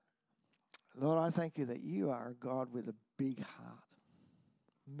Lord, I thank you that you are a God with a big heart.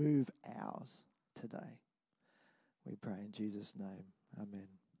 Move ours today. We pray in Jesus' name. Amen.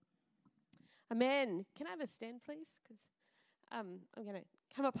 Amen. Can I have a stand, please? Because I'm going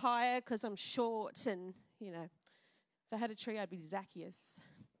to come up higher because I'm short and, you know, if I had a tree, I'd be Zacchaeus.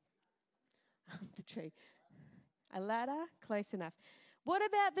 The tree. A ladder? Close enough. What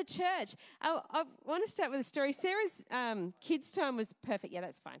about the church? I want to start with a story. Sarah's kids' time was perfect. Yeah,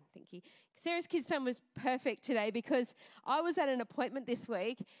 that's fine. Thank you. Sarah's kids' time was perfect today because I was at an appointment this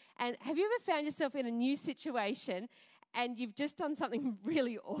week. And have you ever found yourself in a new situation and you've just done something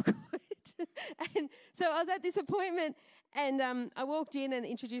really awkward? And so I was at this appointment and I walked in and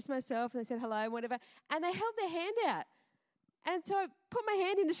introduced myself and they said hello and whatever. And they held their hand out. And so I put my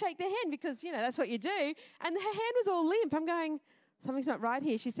hand in to shake their hand because, you know, that's what you do. And her hand was all limp. I'm going, something's not right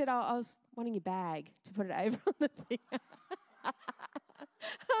here. She said, I was wanting your bag to put it over on the thing.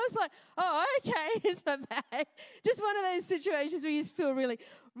 I was like, oh, okay, here's my bag. Just one of those situations where you just feel really,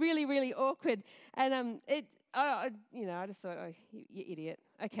 really, really awkward. And I just thought, oh, you idiot.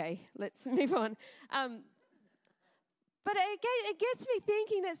 Okay, let's move on. But it gets me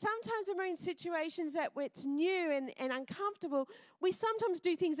thinking that sometimes when we're in situations that it's new and uncomfortable, we sometimes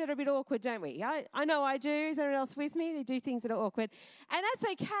do things that are a bit awkward, don't we? I know I do. Is anyone else with me? They do things that are awkward. And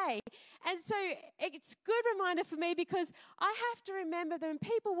that's okay. And so it's a good reminder for me because I have to remember that when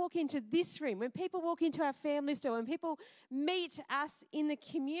people walk into this room, when people walk into our family store, when people meet us in the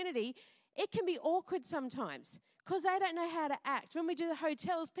community, it can be awkward sometimes because they don't know how to act. When we do the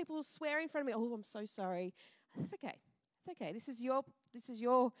hotels, people will swear in front of me, oh, I'm so sorry. That's okay. It's okay. This is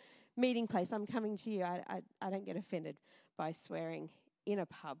your meeting place. I'm coming to you. I don't get offended by swearing in a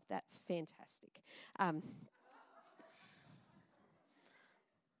pub. That's fantastic.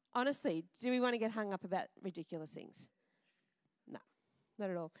 Honestly, do we want to get hung up about ridiculous things? No, not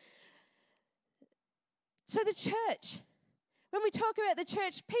at all. So the church. When we talk about the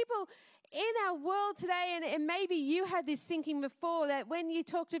church, people in our world today, and maybe you had this thinking before, that when you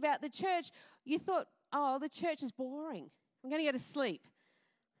talked about the church, you thought, oh, the church is boring. I'm going to go to sleep.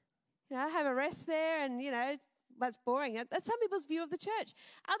 You know, have a rest there and, you know, that's boring. That's some people's view of the church.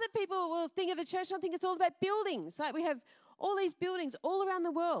 Other people will think of the church and think it's all about buildings. Like we have all these buildings all around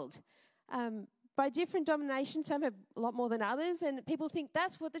the world by different denominations. Some have a lot more than others, and people think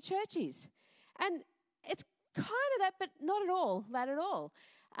that's what the church is. And it's kind of that, but not at all, that at all.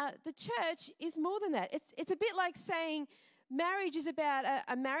 The church is more than that. It's a bit like saying marriage is about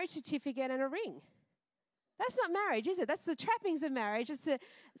a marriage certificate and a ring. That's not marriage, is it? That's the trappings of marriage. It's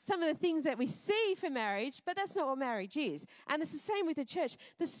some of the things that we see for marriage, but that's not what marriage is. And it's the same with the church.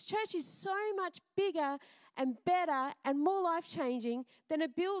 The church is so much bigger and better and more life-changing than a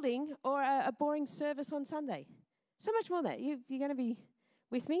building or a boring service on Sunday. So much more than that. You're going to be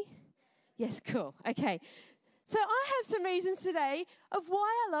with me? Yes, cool. Okay. So I have some reasons today of why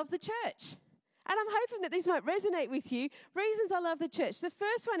I love the church. And I'm hoping that these might resonate with you. Reasons I love the church. The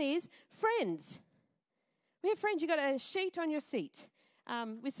first one is friends. We have friends. You've got a sheet on your seat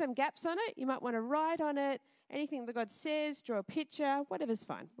with some gaps on it. You might want to write on it anything that God says, draw a picture, whatever's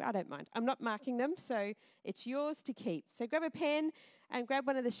fine. I don't mind. I'm not marking them, so it's yours to keep. So grab a pen and grab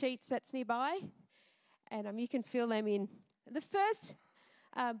one of the sheets that's nearby, and you can fill them in. The first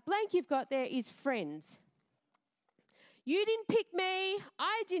blank you've got there is friends. You didn't pick me.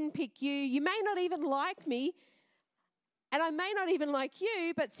 I didn't pick you. You may not even like me. And I may not even like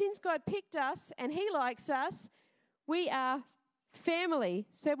you, but since God picked us and he likes us, we are family.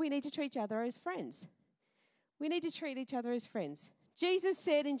 So we need to treat each other as friends. We need to treat each other as friends. Jesus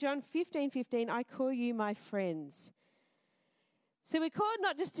said in John 15:15, I call you my friends. So we're called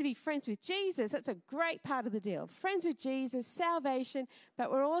not just to be friends with Jesus. That's a great part of the deal. Friends with Jesus, salvation, but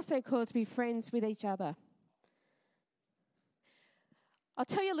we're also called to be friends with each other. I'll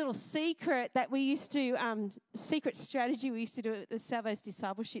tell you a little secret that we used to, secret strategy we used to do at the Salvo's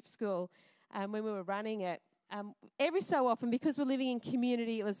Discipleship School when we were running it. Every so often, because we're living in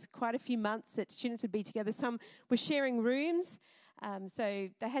community, it was quite a few months that students would be together. Some were sharing rooms, so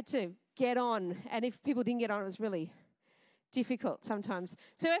they had to get on. And if people didn't get on, it was really difficult sometimes.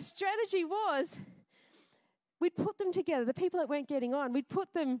 So our strategy was we'd put them together. The people that weren't getting on, we'd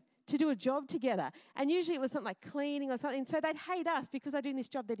put them to do a job together. And usually it was something like cleaning or something. So they'd hate us because they're doing this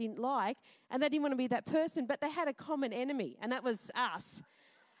job they didn't like, and they didn't want to be that person, but they had a common enemy, and that was us.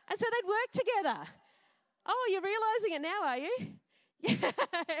 And so they'd work together. Oh, you're realising it now, are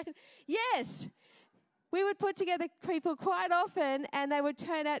you? Yes. We would put together people quite often, and they would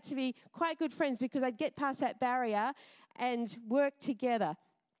turn out to be quite good friends because they'd get past that barrier and work together.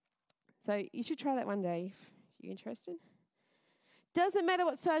 So you should try that one day if you're interested. Doesn't matter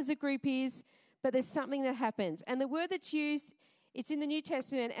what size the group is, but there's something that happens. And the word that's used, it's in the New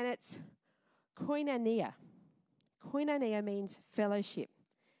Testament, and it's koinonia. Koinonia means fellowship.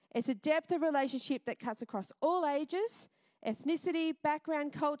 It's a depth of relationship that cuts across all ages, ethnicity,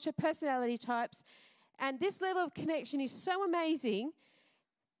 background, culture, personality types. And this level of connection is so amazing.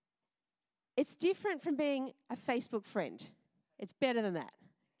 It's different from being a Facebook friend. It's better than that.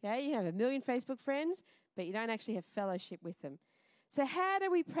 Okay? You have a million Facebook friends, but you don't actually have fellowship with them. So how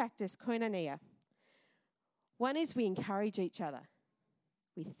do we practice koinonia? One is we encourage each other.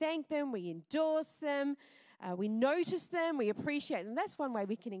 We thank them, we endorse them, we notice them, we appreciate them. That's one way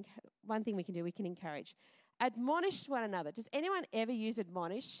one thing we can do, we can encourage. Admonish one another. Does anyone ever use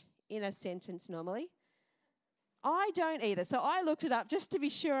admonish in a sentence normally? I don't either. So I looked it up just to be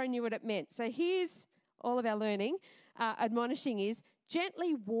sure I knew what it meant. So here's all of our learning. Admonishing is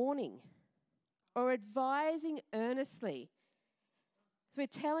gently warning or advising earnestly. So we're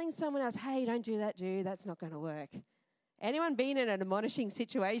telling someone else, hey, don't do that, dude. That's not going to work. Anyone been in an admonishing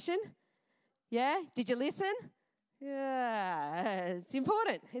situation? Yeah? Did you listen? Yeah. It's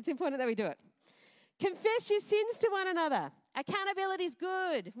important. It's important that we do it. Confess your sins to one another. Accountability is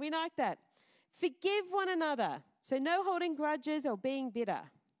good. We like that. Forgive one another. So no holding grudges or being bitter.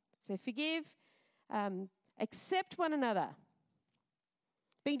 So forgive, accept one another.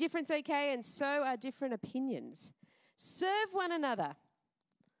 Being different's okay, and so are different opinions. Serve one another.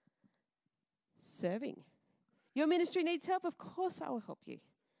 Serving. Your ministry needs help? Of course I will help you.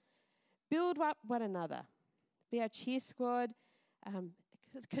 Build up one another. Be our cheer squad.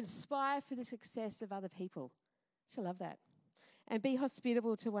 Conspire for the success of other people. I love that. And be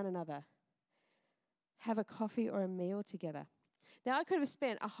hospitable to one another. Have a coffee or a meal together. Now, I could have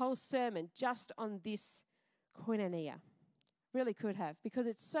spent a whole sermon just on this koinonia. Really could have, because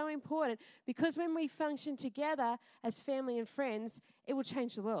it's so important. Because when we function together as family and friends, it will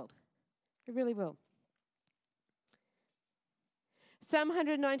change the world. It really will. Psalm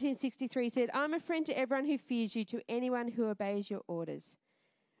 119:63 said, I'm a friend to everyone who fears you, to anyone who obeys your orders.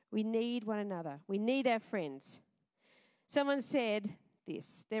 We need one another. We need our friends. Someone said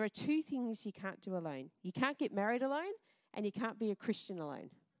this, there are two things you can't do alone. You can't get married alone, and you can't be a Christian alone.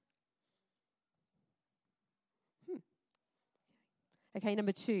 Okay,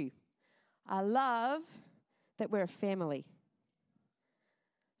 number 2. I love that we're a family.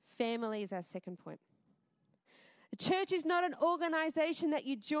 Family is our second point. The church is not an organization that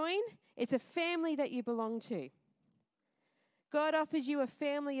you join. It's a family that you belong to. God offers you a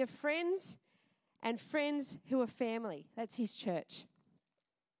family of friends and friends who are family. That's his church.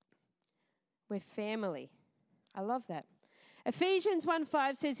 We're family. I love that. Ephesians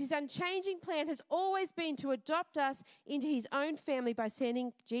 1:5 says his unchanging plan has always been to adopt us into his own family by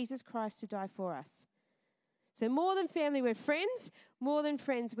sending Jesus Christ to die for us. So more than family, we're friends. More than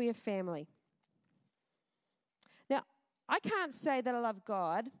friends, we are family. Now, I can't say that I love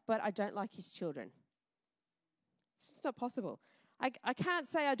God, but I don't like his children. It's just not possible. I can't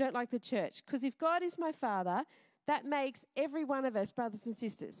say I don't like the church, because if God is my father, that makes every one of us brothers and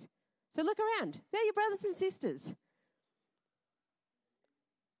sisters. So look around. They're your brothers and sisters.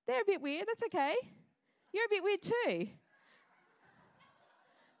 They're a bit weird. That's okay. You're a bit weird too.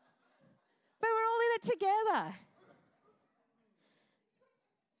 But we're all in it together.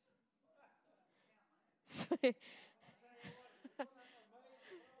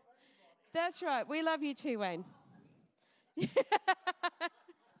 That's right. We love you too, Wayne.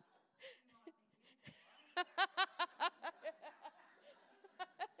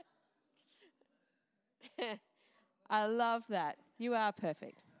 I love that. You are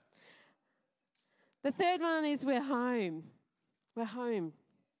perfect. The third one is we're home. We're home.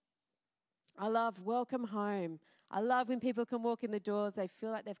 I love welcome home. I love when people can walk in the doors, they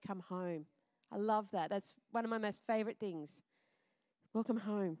feel like they've come home. I love that. That's one of my most favorite things. Welcome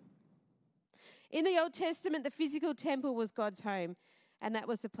home. In the Old Testament, the physical temple was God's home, and that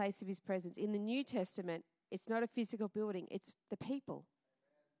was the place of his presence. In the New Testament, it's not a physical building, it's the people.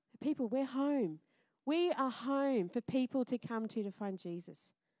 The people, we're home. We are home for people to come to find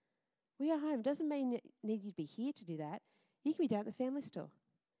Jesus. We are home. Doesn't mean you need to be here to do that. You can be down at the family store.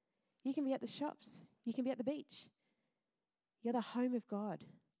 You can be at the shops. You can be at the beach. You're the home of God.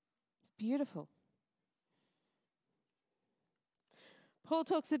 It's beautiful. Paul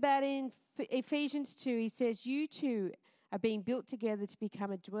talks about in Ephesians 2, he says, you two are being built together to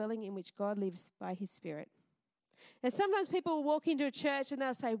become a dwelling in which God lives by his Spirit. Now, sometimes people will walk into a church and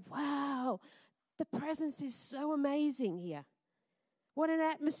they'll say, wow, the presence is so amazing here. What an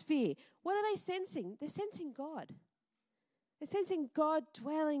atmosphere. What are they sensing? They're sensing God. They're sensing God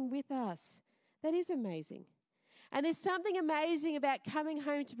dwelling with us. That is amazing. And there's something amazing about coming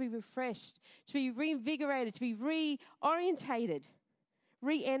home to be refreshed, to be reinvigorated, to be reorientated,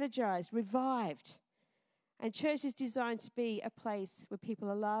 re-energized, revived. And church is designed to be a place where people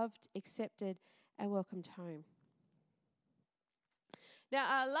are loved, accepted, and welcomed home.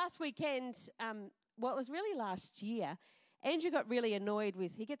 Now, last weekend, well, it was really last year, Andrew got really annoyed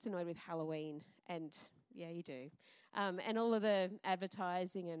with Halloween, and yeah, you do, and all of the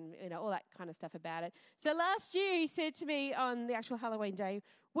advertising and all that kind of stuff about it. So last year he said to me on the actual Halloween day,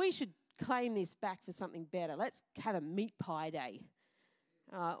 we should claim this back for something better. Let's have a meat pie day.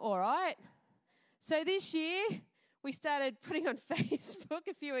 All right. So this year we started putting on Facebook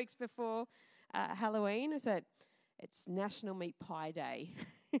a few weeks before Halloween. So it's National Meat Pie Day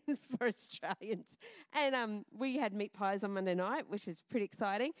for Australians. And we had meat pies on Monday night, which was pretty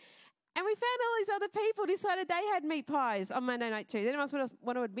exciting. And we found all these other people decided they had meat pies on Monday night too. Does anyone else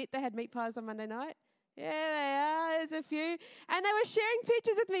want to admit they had meat pies on Monday night? Yeah, they are. There's a few. And they were sharing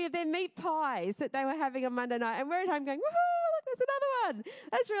pictures with me of their meat pies that they were having on Monday night. And we're at home going, woohoo, look, there's another one.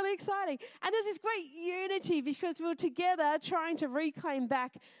 That's really exciting. And there's this great unity because we were together trying to reclaim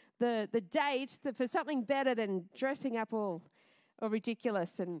back the date for something better than dressing up all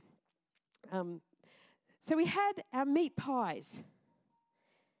ridiculous. And so we had our meat pies.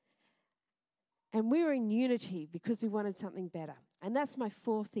 And we were in unity because we wanted something better. And that's my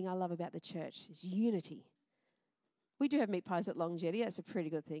fourth thing I love about the church is unity. We do have meat pies at Long Jetty. That's a pretty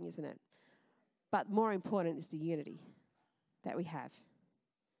good thing, isn't it? But more important is the unity that we have.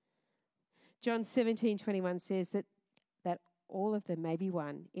 John 17:21 says that all of them may be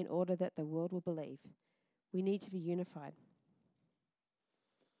one in order that the world will believe. We need to be unified.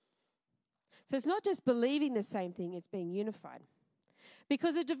 So it's not just believing the same thing, it's being unified.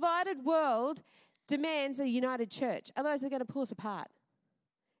 Because a divided world demands a united church. Otherwise, they're going to pull us apart.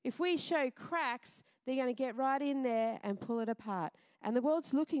 If we show cracks, they're going to get right in there and pull it apart. And the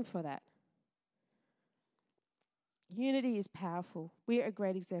world's looking for that. Unity is powerful. We're a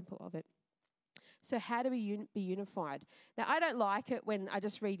great example of it. So how do we be unified? Now, I don't like it when I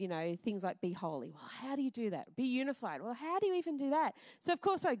just read, things like be holy. Well, how do you do that? Be unified. Well, how do you even do that? So, of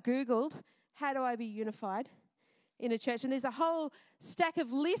course, I Googled, how do I be unified in a church? And there's a whole stack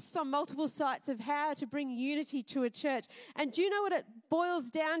of lists on multiple sites of how to bring unity to a church. And do you know what it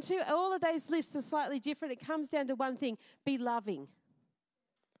boils down to? All of those lists are slightly different. It comes down to one thing, be loving.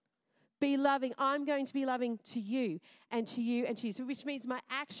 Be loving. I'm going to be loving to you and to you and to you. So which means my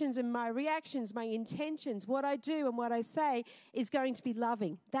actions and my reactions, my intentions, what I do and what I say is going to be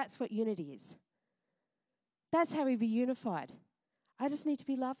loving. That's what unity is. That's how we be unified. I just need to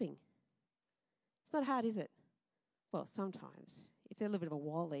be loving. It's not hard, is it? Well, sometimes. If they're a little bit of a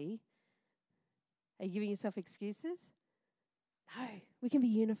wally. Are you giving yourself excuses? No, we can be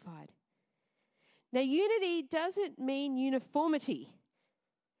unified. Now, unity doesn't mean uniformity.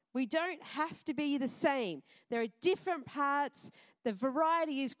 We don't have to be the same. There are different parts. The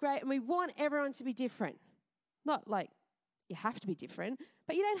variety is great, and we want everyone to be different. Not like you have to be different,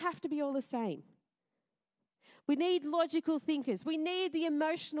 but you don't have to be all the same. We need logical thinkers. We need the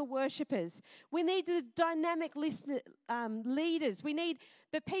emotional worshippers. We need the dynamic leaders. We need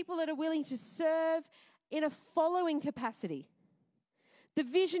the people that are willing to serve in a following capacity. The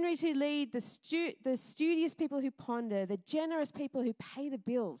visionaries who lead, the studious people who ponder, the generous people who pay the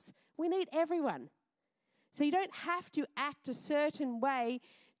bills. We need everyone. So you don't have to act a certain way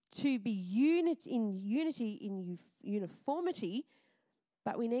to be in uniformity,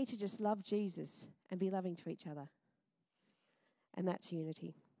 but we need to just love Jesus and be loving to each other. And that's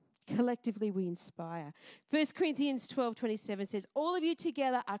unity. Collectively, we inspire. 1 Corinthians 12:27 says, all of you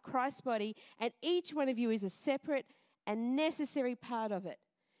together are Christ's body, and each one of you is a separate and necessary part of it.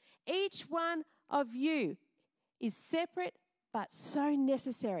 Each one of you is separate but so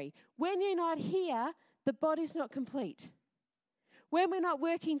necessary. When you're not here, the body's not complete. When we're not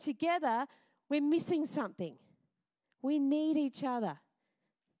working together, we're missing something. We need each other.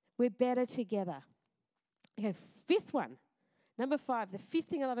 We're better together. Okay, fifth one. Number 5, the fifth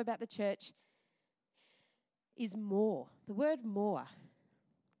thing I love about the church is more. The word more.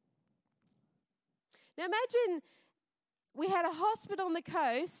 Now imagine we had a hospital on the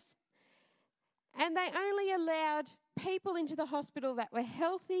coast and they only allowed people into the hospital that were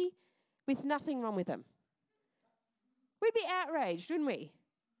healthy with nothing wrong with them. We'd be outraged, wouldn't we?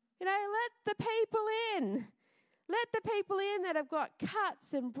 Let the people in. Let the people in that have got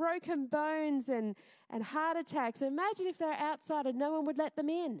cuts and broken bones and heart attacks. Imagine if they're outside and no one would let them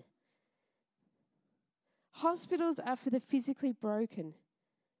in. Hospitals are for the physically broken.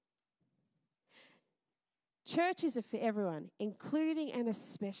 Churches are for everyone, including and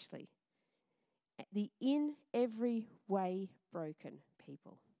especially. the in every way broken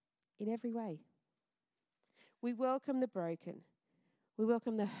people. In every way. We welcome the broken. We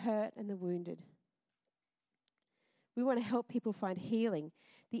welcome the hurt and the wounded. We want to help people find healing.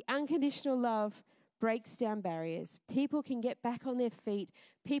 The unconditional love breaks down barriers. People can get back on their feet.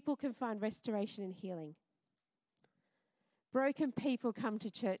 People can find restoration and healing. Broken people come to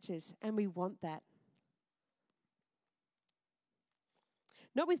churches, and we want that.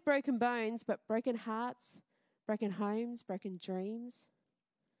 Not with broken bones, but broken hearts, broken homes, broken dreams,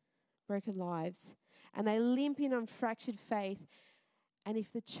 broken lives. And they limp in on fractured faith. And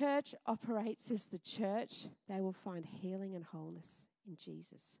if the church operates as the church, they will find healing and wholeness in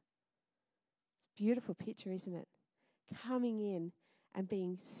Jesus. It's a beautiful picture, isn't it? Coming in and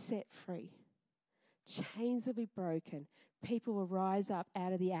being set free. Chains will be broken. People will rise up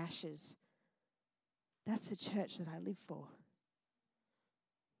out of the ashes. That's the church that I live for.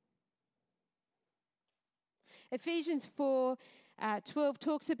 Ephesians 4:12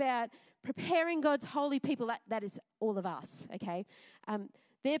 talks about preparing God's holy people. That is all of us, okay?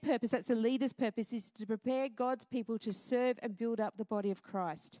 Their purpose, that's the leader's purpose, is to prepare God's people to serve and build up the body of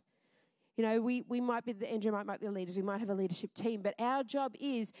Christ. You know, we might be, Andrew might be the leaders, we might have a leadership team, but our job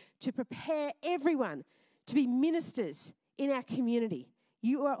is to prepare everyone to be ministers in our community.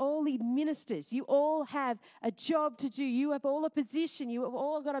 You are all the ministers. You all have a job to do. You have all a position. You have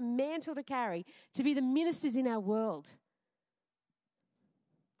all got a mantle to carry to be the ministers in our world.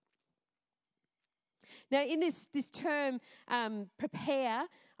 Now, in this term, prepare,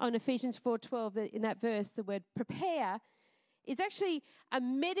 on Ephesians 4:12, in that verse, the word prepare, is actually a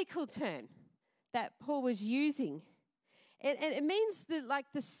medical term that Paul was using. And it means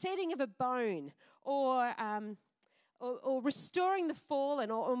the setting of a bone, or restoring the fallen,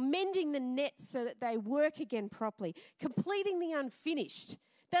 or mending the nets so that they work again properly, completing the unfinished.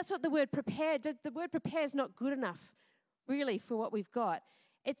 That's what the word prepare. The word prepare is not good enough, really, for what we've got.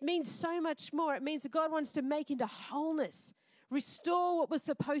 It means so much more. It means that God wants to make into wholeness, restore what was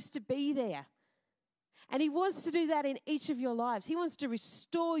supposed to be there. And he wants to do that in each of your lives. He wants to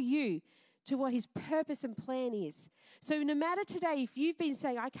restore you to what his purpose and plan is. So no matter today, if you've been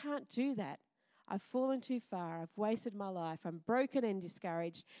saying, I can't do that, I've fallen too far, I've wasted my life, I'm broken and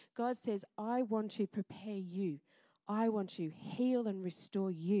discouraged, God says, I want to prepare you. I want to heal and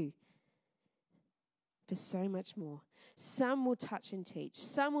restore you for so much more. Some will touch and teach.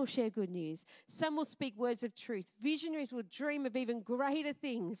 Some will share good news. Some will speak words of truth. Visionaries will dream of even greater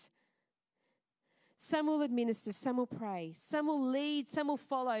things. Some will administer. Some will pray. Some will lead. Some will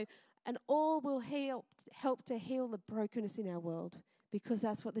follow. And all will help to heal the brokenness in our world, because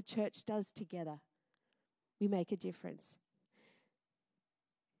that's what the church does together. We make a difference.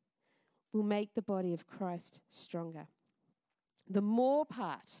 We'll make the body of Christ stronger. The more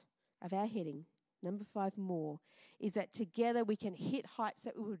part of our heading, number 5, more, is that together we can hit heights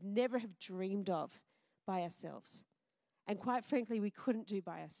that we would never have dreamed of by ourselves. And quite frankly, we couldn't do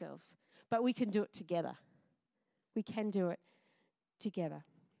by ourselves. But we can do it together. We can do it together.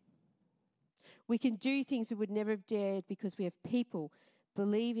 We can do things we would never have dared because we have people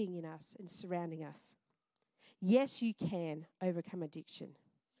believing in us and surrounding us. Yes, you can overcome addiction.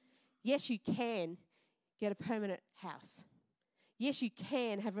 Yes, you can get a permanent house. Yes, you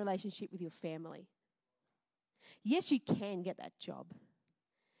can have a relationship with your family. Yes, you can get that job.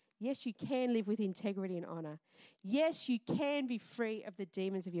 Yes, you can live with integrity and honor. Yes, you can be free of the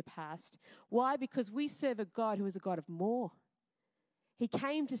demons of your past. Why? Because we serve a God who is a God of more. He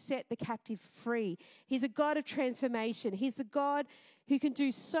came to set the captive free. He's a God of transformation. He's the God who can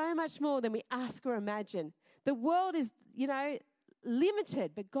do so much more than we ask or imagine. The world is,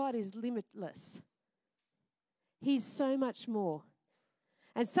 limited, but God is limitless. He's so much more.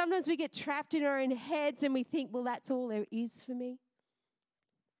 And sometimes we get trapped in our own heads and we think, well, that's all there is for me.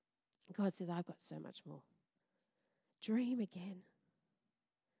 God says, I've got so much more. Dream again.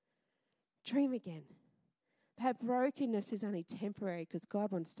 Dream again. That brokenness is only temporary because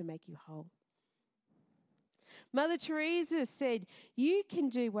God wants to make you whole. Mother Teresa said, you can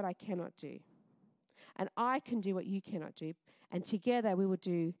do what I cannot do, and I can do what you cannot do, and together we will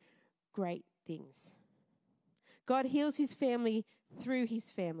do great things. God heals his family through his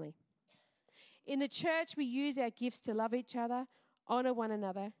family. In the church, we use our gifts to love each other, honor one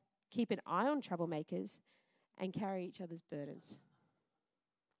another, keep an eye on troublemakers, and carry each other's burdens.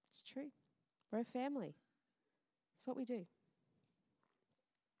 It's true. We're a family. It's what we do.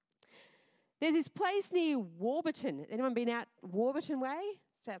 There's this place near Warburton. Anyone been out Warburton Way?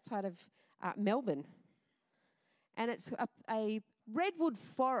 It's outside of Melbourne. And it's a redwood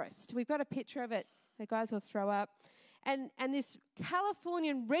forest. We've got a picture of it. The guys will throw up. And this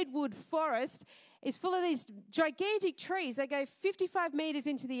Californian redwood forest is full of these gigantic trees. They go 55 meters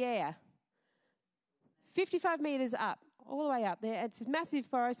into the air, 55 meters up, all the way up there. It's a massive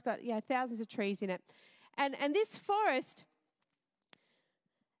forest, got thousands of trees in it. And this forest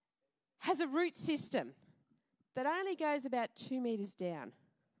has a root system that only goes about 2 meters down.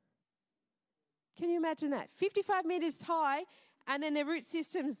 Can you imagine that? 55 meters high, and then their root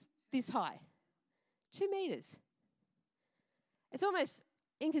system's this high. 2 meters. It's almost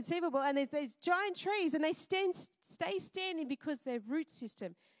inconceivable. And there's these giant trees, and they stay standing because their root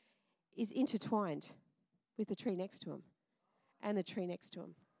system is intertwined with the tree next to them, and the tree next to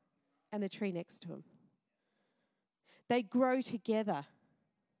them, and the tree next to them. They grow together.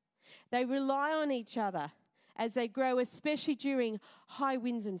 They rely on each other as they grow, especially during high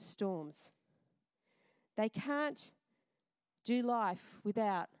winds and storms. They can't do life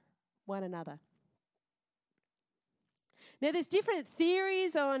without one another. Now, there's different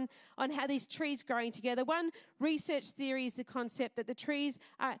theories on how these trees growing together. One research theory is the concept that the trees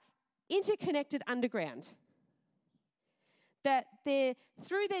are interconnected underground. That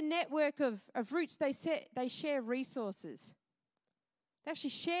through their network of roots, they share resources. They actually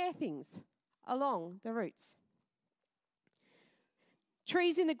share things along the roots.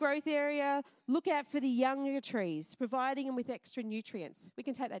 Trees in the growth area look out for the younger trees, providing them with extra nutrients. We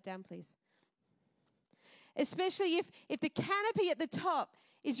can take that down, please. Especially if the canopy at the top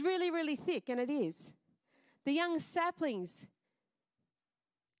is really, really thick, and it is. The young saplings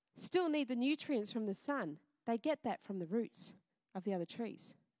still need the nutrients from the sun. They get that from the roots of the other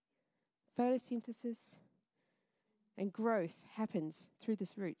trees. Photosynthesis and growth happens through the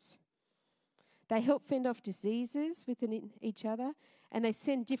roots. They help fend off diseases within each other, and they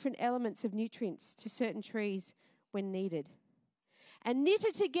send different elements of nutrients to certain trees when needed. And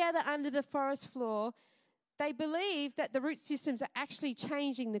knitted together under the forest floor, they believe that the root systems are actually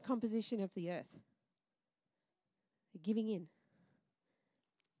changing the composition of the earth. They're giving in.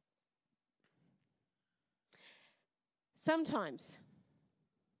 Sometimes,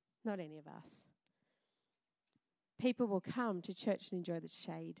 not any of us, people will come to church and enjoy the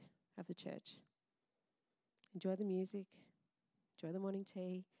shade of the church. Enjoy the music, enjoy the morning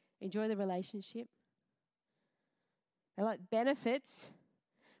tea, enjoy the relationship. They like benefits,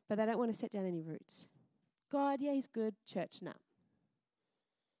 but they don't want to set down any roots. God, yeah, he's good. Church, no.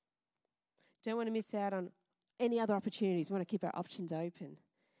 Don't want to miss out on any other opportunities. We want to keep our options open.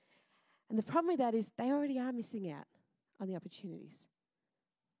 And the problem with that is they already are missing out on the opportunities.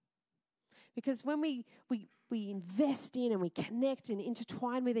 Because when we invest in and we connect and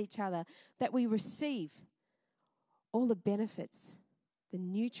intertwine with each other, that we receive all the benefits, the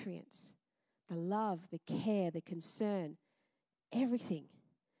nutrients, the love, the care, the concern, everything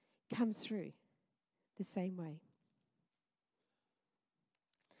comes through the same way.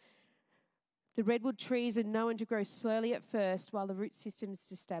 The redwood trees are known to grow slowly at first while the root system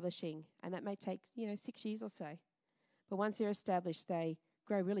is establishing, and that may take 6 years or so. But once they're established, they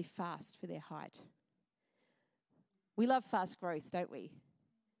grow really fast for their height. We love fast growth, don't we?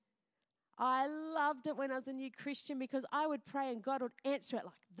 I loved it when I was a new Christian because I would pray and God would answer it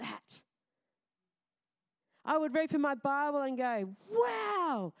like that. I would open my Bible and go,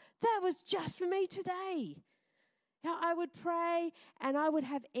 wow, that was just for me today. I would pray and I would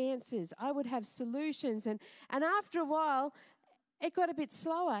have answers. I would have solutions. And after a while, it got a bit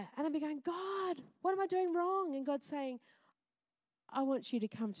slower. And I'd be going, God, what am I doing wrong? And God's saying, I want you to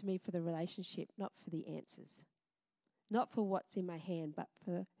come to me for the relationship, not for the answers. Not for what's in my hand, but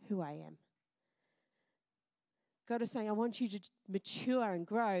for who I am. God is saying, I want you to mature and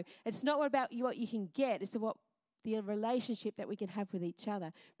grow. It's not about what you can get. It's about the relationship that we can have with each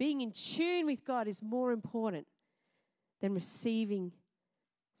other. Being in tune with God is more important than receiving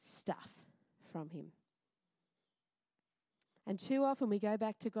stuff from him. And too often we go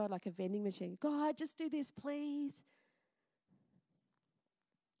back to God like a vending machine. God, just do this, please.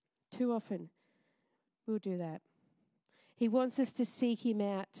 Too often we'll do that. He wants us to seek him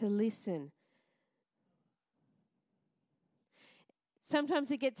out, to listen.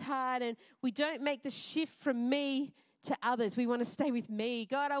 Sometimes it gets hard and we don't make the shift from me to others. We want to stay with me.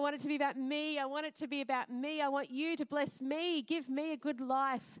 God, I want it to be about me. I want it to be about me. I want you to bless me. Give me a good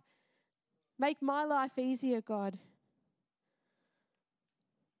life. Make my life easier, God.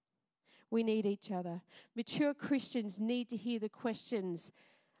 We need each other. Mature Christians need to hear the questions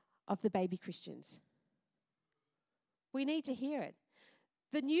of the baby Christians. We need to hear it.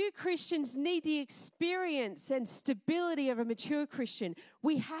 The new Christians need the experience and stability of a mature Christian.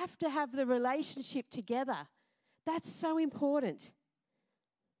 We have to have the relationship together. That's so important.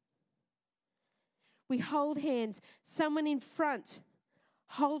 We hold hands, someone in front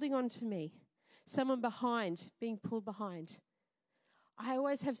holding on to me, someone behind being pulled behind. I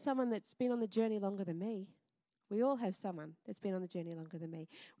always have someone that's been on the journey longer than me. We all have someone that's been on the journey longer than me.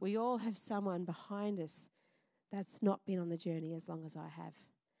 We all have someone behind us that's not been on the journey as long as I have.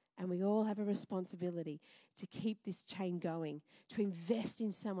 And we all have a responsibility to keep this chain going, to invest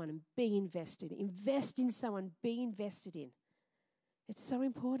in someone and be invested. Invest in someone, be invested in. It's so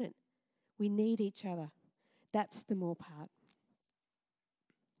important. We need each other. That's the more part.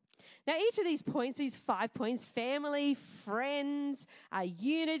 Now, each of these points, these 5 points, family, friends,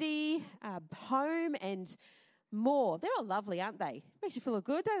 unity, home, and more. They're all lovely, aren't they? Makes you feel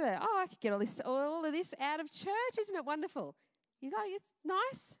good, don't they? Oh, I could get all of this out of church. Isn't it wonderful? You like it's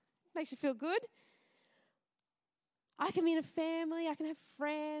nice. Makes you feel good. I can be in a family. I can have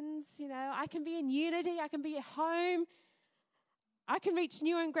friends. I can be in unity. I can be at home. I can reach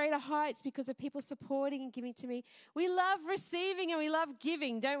new and greater heights because of people supporting and giving to me. We love receiving and we love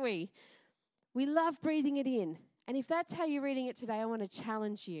giving, don't we? We love breathing it in. And if that's how you're reading it today, I want to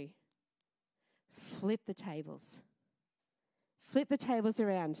challenge you. Flip the tables. Flip the tables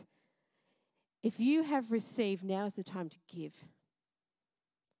around. If you have received, now is the time to give.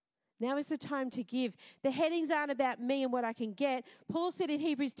 Now is the time to give. The headings aren't about me and what I can get. Paul said in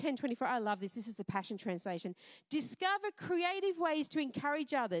Hebrews 10:24, I love this. This is the Passion Translation. Discover creative ways to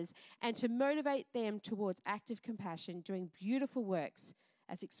encourage others and to motivate them towards active compassion, doing beautiful works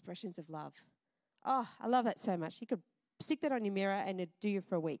as expressions of love. Oh, I love that so much. You could stick that on your mirror and it'd do you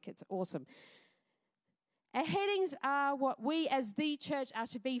for a week. It's awesome. Our headings are what we as the church are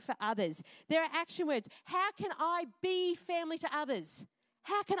to be for others. There are action words. How can I be family to others?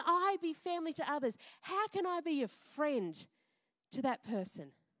 How can I be family to others? How can I be a friend to that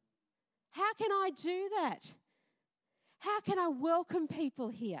person? How can I do that? How can I welcome people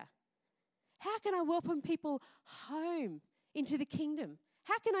here? How can I welcome people home into the kingdom?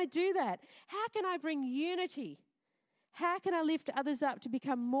 How can I do that? How can I bring unity? How can I lift others up to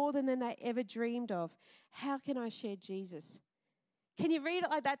become more than they ever dreamed of? How can I share Jesus? Can you read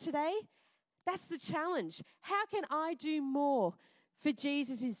it like that today? That's the challenge. How can I do more for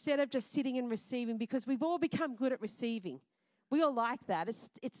Jesus instead of just sitting and receiving? Because we've all become good at receiving. We all like that.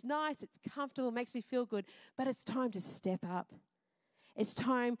 It's nice, it's comfortable, it makes me feel good, but it's time to step up. It's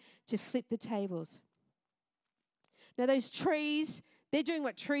time to flip the tables. Now those trees, they're doing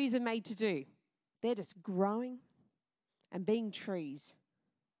what trees are made to do. They're just growing and being trees.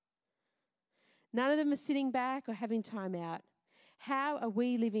 None of them are sitting back or having time out. How are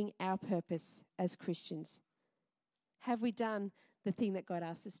we living our purpose as Christians? Have we done the thing that God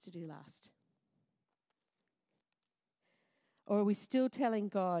asked us to do last? Or are we still telling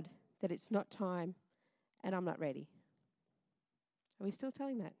God that it's not time and I'm not ready? Are we still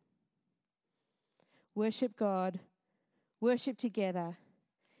telling that? Worship God, worship together,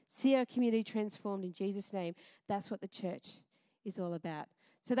 see our community transformed in Jesus' name. That's what the church is all about.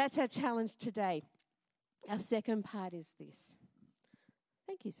 So that's our challenge today. Our second part is this.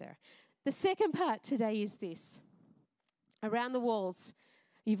 Thank you, Sarah. The second part today is this. Around the walls,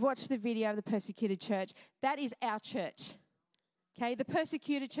 you've watched the video of the persecuted church. That is our church. Okay, the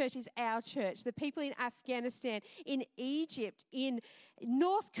persecuted church is our church. The people in Afghanistan, in Egypt, in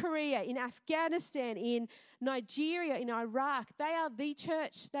North Korea, in Afghanistan, in Nigeria, in Iraq, they are the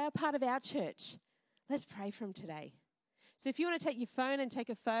church. They are part of our church. Let's pray for them today. So if you want to take your phone and take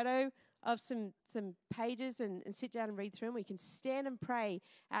a photo of some pages and sit down and read through them, we can stand and pray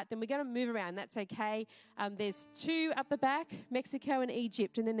at them. We're going to move around. That's okay. There's 2 up the back, Mexico and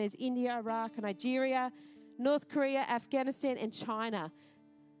Egypt, and then there's India, Iraq, and Nigeria, North Korea, Afghanistan, and China.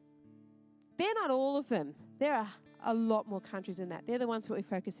 They're not all of them. There are a lot more countries than that. They're the ones that we're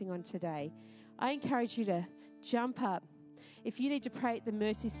focusing on today. I encourage you to jump up. If you need to pray at the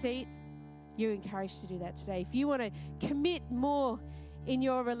mercy seat, you're encouraged to do that today. If you want to commit more in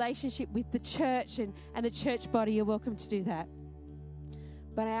your relationship with the church and the church body, you're welcome to do that.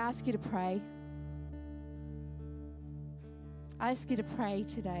 But I ask you to pray. I ask you to pray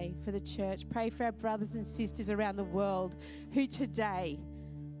today for the church. Pray for our brothers and sisters around the world who today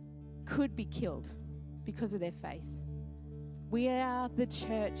could be killed because of their faith. We are the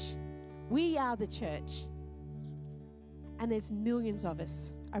church. We are the church. And there's millions of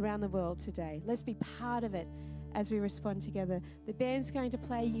us around the world today. Let's be part of it as we respond together. The band's going to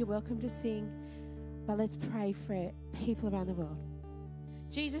play. You're welcome to sing. But let's pray for people around the world.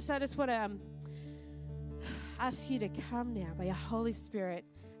 Jesus, I just want to ask you to come now by your Holy Spirit.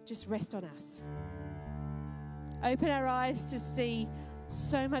 Just rest on us. Open our eyes to see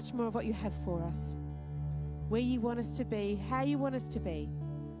so much more of what you have for us. Where you want us to be, how you want us to be.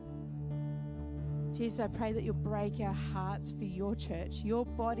 Jesus, I pray that you'll break our hearts for your church, your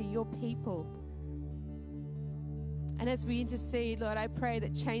body, your people. And as we intercede, Lord, I pray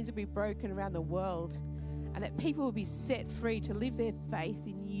that chains will be broken around the world and that people will be set free to live their faith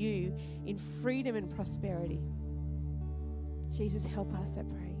in you in freedom and prosperity. Jesus, help us, I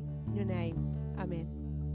pray. In your name, amen.